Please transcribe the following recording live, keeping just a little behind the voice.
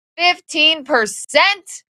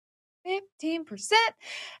15%. 15%.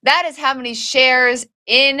 That is how many shares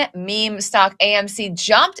in meme stock AMC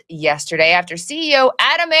jumped yesterday after CEO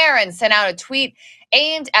Adam Aron sent out a tweet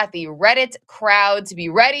aimed at the Reddit crowd to be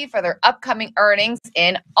ready for their upcoming earnings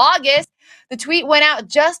in August. The tweet went out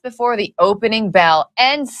just before the opening bell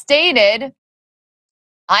and stated,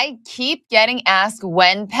 "I keep getting asked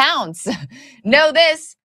when pounce. Know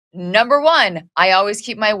this. Number one, I always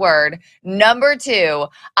keep my word. Number two,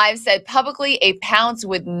 I've said publicly a pounce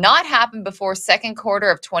would not happen before second quarter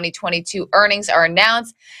of 2022 earnings are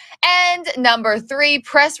announced. And number three,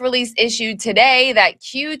 press release issued today that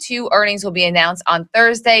Q2 earnings will be announced on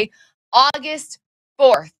Thursday, August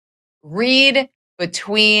 4th. Read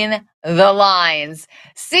between the lines."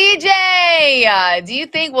 CJ, do you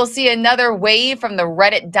think we'll see another wave from the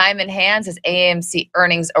Reddit diamond hands as AMC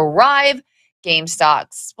earnings arrive? GameStop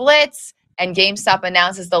splits, and GameStop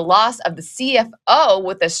announces the loss of the CFO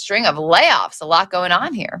with a string of layoffs. A lot going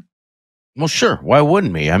on here. Well, sure. Why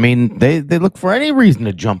wouldn't we? I mean, they look for any reason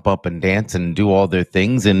to jump up and dance and do all their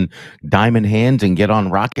things and diamond hands and get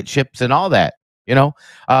on rocket ships and all that.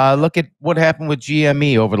 Look at what happened with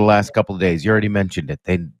GME over the last couple of days. You already mentioned it.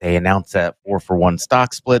 They announced that 4-for-1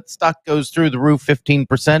 stock split. Stock goes through the roof,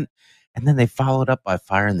 15%. And then they followed up by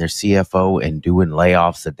firing their CFO and doing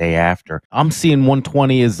layoffs the day after. I'm seeing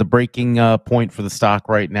 120 as the breaking point for the stock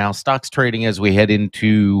right now. Stock's trading as we head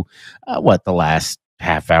into the last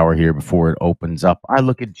half hour here before it opens up. I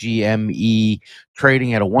look at GME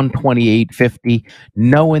trading at a 128.50,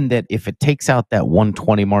 knowing that if it takes out that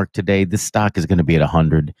 120 mark today, this stock is going to be at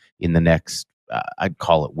 100 in the next I'd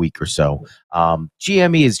call it week or so.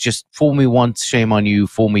 GME is just fool me once, shame on you.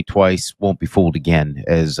 Fool me twice, won't be fooled again,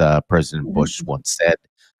 as President Bush once said.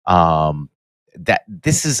 That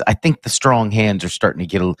this is, I think the strong hands are starting to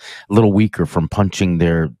get a little weaker from punching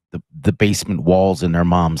the basement walls in their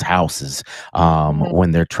mom's houses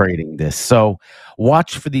when they're trading this. So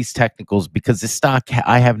watch for these technicals, because this stock,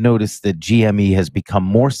 I have noticed that GME has become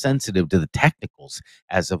more sensitive to the technicals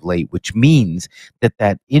as of late, which means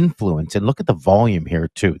that influence, and look at the volume here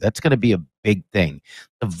too, that's going to be a big thing.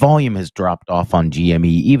 The volume has dropped off on GME,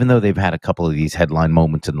 even though they've had a couple of these headline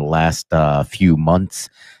moments in the last few months.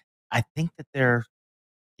 I think that they're,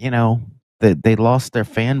 they lost their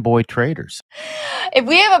fanboy traders. If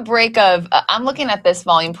we have a break of, I'm looking at this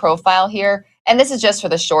volume profile here, and this is just for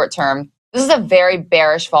the short term. This is a very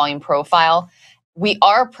bearish volume profile. We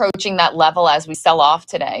are approaching that level as we sell off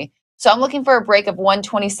today. So I'm looking for a break of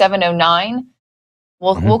 127.09.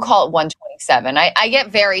 We'll call it 127. I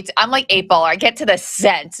get I'm like 8-ball. I get to the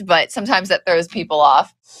cent, but sometimes that throws people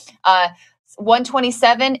off.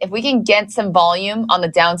 127, if we can get some volume on the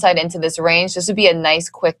downside into this range, this would be a nice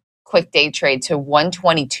quick day trade to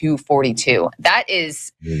 122.42. That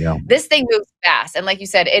is, this thing moves fast. And like you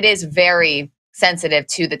said, it is very sensitive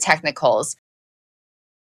to the technicals.